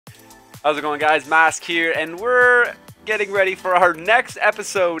How's it going, guys? Mask here, and we're getting ready for our next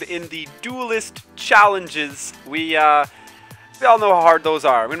episode in the Duelist challenges. We all know how hard those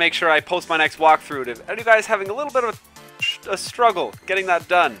are. I'm gonna make sure I post my next walkthrough. If any of you guys having a little bit of a struggle getting that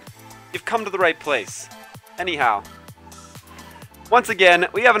done, you've come to the right place. Anyhow, once again,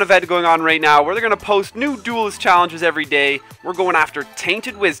 we have an event going on right now where they're gonna post new Duelist challenges every day. We're going after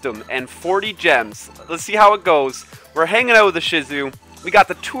Tainted Wisdom and 40 gems. Let's see how it goes. We're hanging out with the Shizu. We got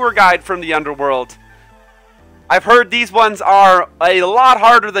the tour guide from the underworld. I've heard these ones are a lot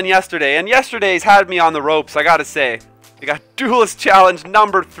harder than yesterday, and yesterday's had me on the ropes, I gotta say. We got Duelist Challenge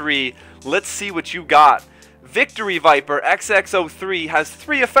number 3. Let's see what you got. Victory Viper XX03 has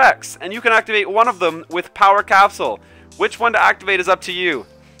 3 effects, and you can activate one of them with Power Capsule. Which one to activate is up to you.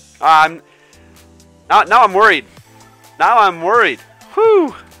 Now I'm worried. Now I'm worried.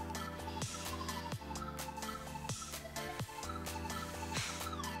 Whew.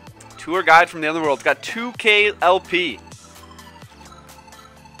 Tour guide from the underworld. It's got 2k LP.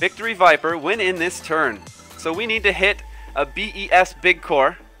 Victory Viper win in this turn. So we need to hit a BES big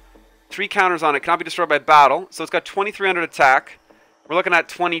core. 3 counters on it. Cannot be destroyed by battle. So it's got 2300 attack. We're looking at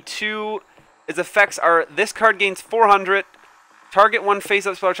 22. Its effects are this card gains 400. Target one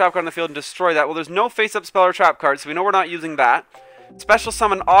face-up spell or trap card on the field and destroy that. Well, there's no face-up spell or trap card, so we know we're not using that. Special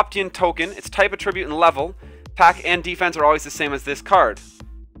summon Option token. Its type, attribute, and level. Attack and defense are always the same as this card.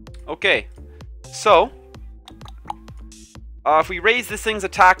 Okay, so if we raise this thing's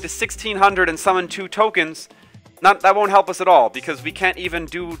attack to 1600 and summon 2 tokens, that won't help us at all because we can't even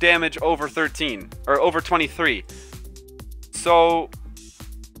do damage over 13 or over 23. So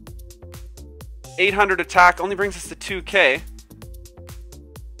 800 attack only brings us to 2k.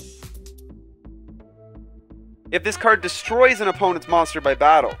 If this card destroys an opponent's monster by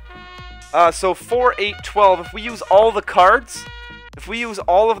battle. So 4, 8, 12. If we use all the cards. If we use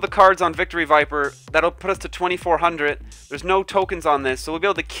all of the cards on Victory Viper, that'll put us to 2400. There's no tokens on this, so we'll be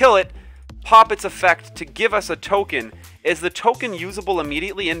able to kill it, pop its effect to give us a token. Is the token usable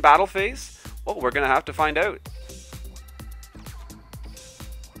immediately in battle phase? Well, we're going to have to find out.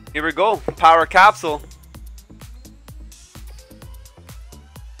 Here we go. Power Capsule.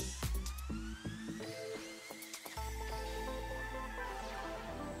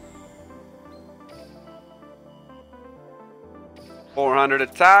 .400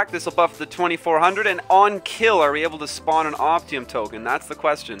 attack. This will buff the 2400, and on kill, are we able to spawn an Optium token? That's the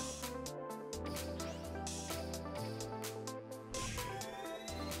question.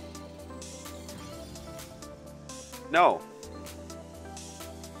 No.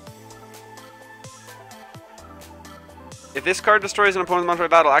 If this card destroys an opponent's monster by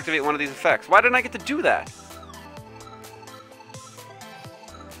battle, activate one of these effects. Why didn't I get to do that?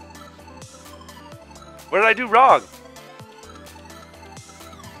 What did I do wrong?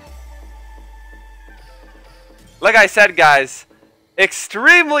 Like I said, guys,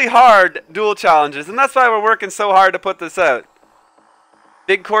 extremely hard duel challenges, and that's why we're working so hard to put this out.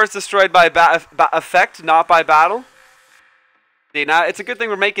 Big core is destroyed by effect, not by battle. See, now it's a good thing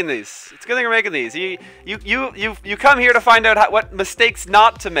we're making these. It's a good thing we're making these. You come here to find out what mistakes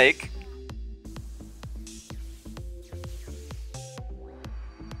not to make.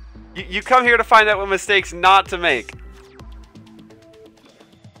 You come here to find out what mistakes not to make.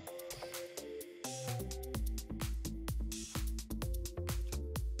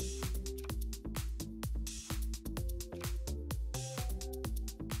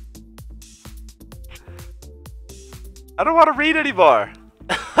 I don't want to read anymore.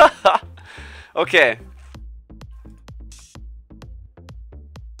 Okay.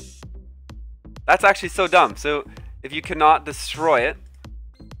 That's actually so dumb. So if you cannot destroy it.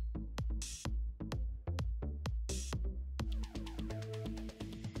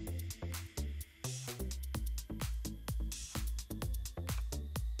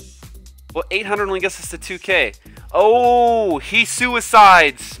 Well, 800 only gets us to 2k. Oh, he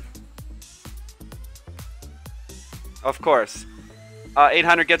suicides. Of course.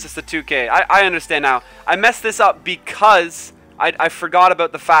 800 gets us to 2k. I understand now. I messed this up because I forgot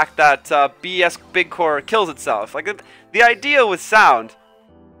about the fact that BS Big Core kills itself. Like, the idea was sound.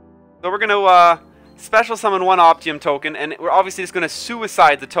 So we're going to special summon one Optium token, and we're obviously just going to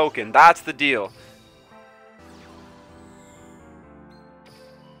suicide the token. That's the deal.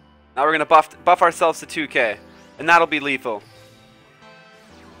 Now we're going to buff ourselves to 2k, and that'll be lethal.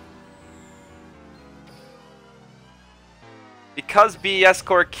 Because BES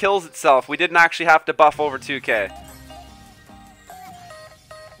Core kills itself, we didn't actually have to buff over 2k.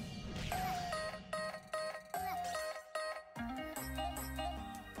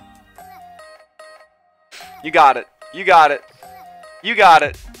 You got it. You got it. You got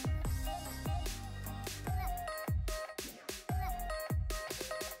it.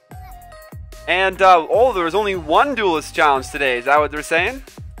 And, oh, there was only one Duelist challenge today. Is that what they're saying?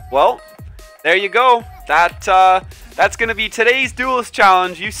 Well, there you go. That's going to be today's Duelist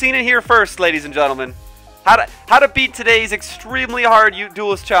challenge. You've seen it here first, ladies and gentlemen. How to beat today's extremely hard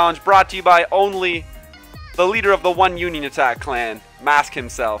Duelist challenge, brought to you by only the leader of the One Union Attack clan, Mask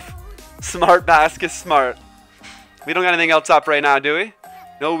himself. Smart Mask is smart. We don't got anything else up right now, do we?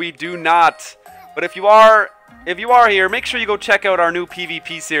 No, we do not. But if you are here, make sure you go check out our new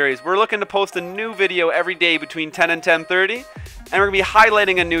PvP series. We're looking to post a new video every day between 10 and 10:30, and we're going to be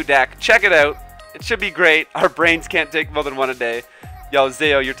highlighting a new deck. Check it out. It should be great. Our brains can't take more than one a day. Yo,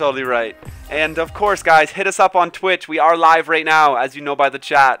 YuGiOh, you're totally right. And of course, guys, hit us up on Twitch. We are live right now, as you know by the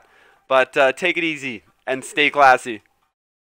chat. But take it easy and stay classy.